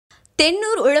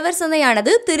தென்னூர் உழவர்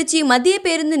சந்தையானது திருச்சி மத்திய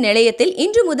பேருந்து நிலையத்தில்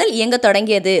இன்று முதல் இயங்க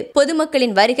தொடங்கியது.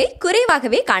 பொதுமக்களின் வருகை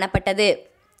குறைவாகவே காணப்பட்டது.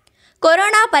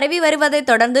 கொரோனா பரவி வருவதை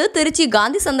தொடர்ந்து திருச்சி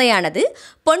காந்தி சந்தையானது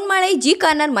பொன்மலை ஜி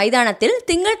கார்னர் மைதானத்தில்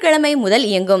திங்கட்கிழமை முதல்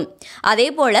இயங்கும்.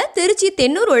 அதேபோல திருச்சி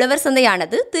தென்னூர் உழவர்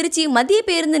சந்தையானது திருச்சி மத்திய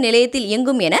பேருந்து நிலையத்தில்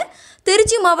இயங்கும் என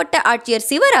திருச்சி மாவட்ட ஆட்சியர்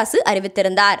சிவராசு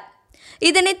அறிவித்திருந்தார்.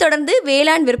 இதனைத் தொடர்ந்து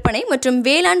வேளாண் விற்பனை மற்றும்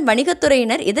வேளாண்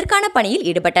வணிகத்துறையினர் இதற்கான பணியில்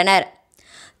ஈடுபட்டனர்.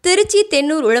 திருச்சி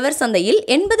தென்னூர் உழவர் சந்தையில்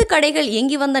 80 கடைகள்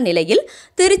இயங்கி வந்த நிலையில்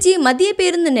திருச்சி மத்திய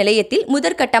பேருந்து நிலையத்தில்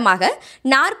முதற்கட்டமாக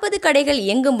 40 கடைகள்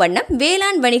இயங்கும் வண்ணம்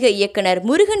வேளாண் வணிக இயக்குனர்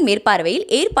முருகன் மேற்பார்வையில்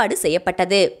ஏற்பாடு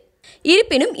செய்யப்பட்டது.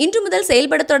 இருப்பினும் இன்று முதல்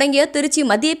செயல்பட தொடங்கிய திருச்சி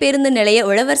மத்திய பேருந்து நிலைய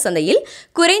உழவர் சந்தையில்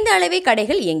குறைந்த அளவே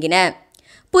கடைகள் இயங்கின.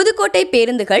 புதுக்கோட்டை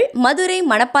பேருந்துகள், மதுரை,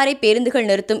 மணப்பாறை பேருந்துகள்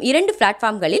நிறுத்தும் 2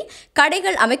 பிளாட்ஃபார்ம்களில்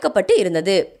கடைகள் அமைக்கப்பட்டு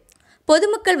இருந்தது.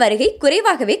 பொதுமக்கள் வருகை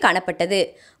குறைவாகவே காணப்பட்டது.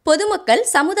 பொதுமக்கள்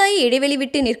சமுதாய இடைவெளி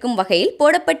விட்டு நிற்கும் வகையில்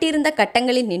போடப்பட்டிருந்த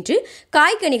கட்டங்களில் நின்று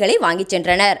காய்கனிகளை வாங்கிச்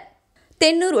சென்றனர்.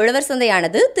 தென்னூர் உழவர்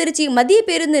சந்தையானது திருச்சி மத்திய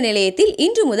பேருந்து நிலையத்தில்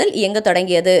இன்று முதல் இயங்க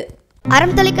தொடங்கியது.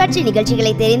 அறம் தொலைக்காட்சி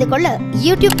நிகழ்ச்சிகளை தெரிந்து கொள்ள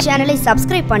யூடியூப் சேனலை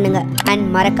சப்ஸ்கிரைப் பண்ணுங்க அண்ட்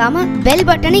மறக்காம பெல்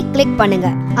பட்டனை கிளிக் பண்ணுங்க.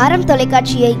 அறம்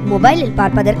தொலைக்காட்சியை மொபைலில்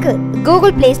பார்ப்பதற்கு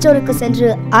கூகுள் பிளே ஸ்டோருக்கு சென்று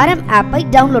அறம் ஆப்பை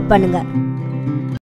டவுன்லோட் பண்ணுங்க.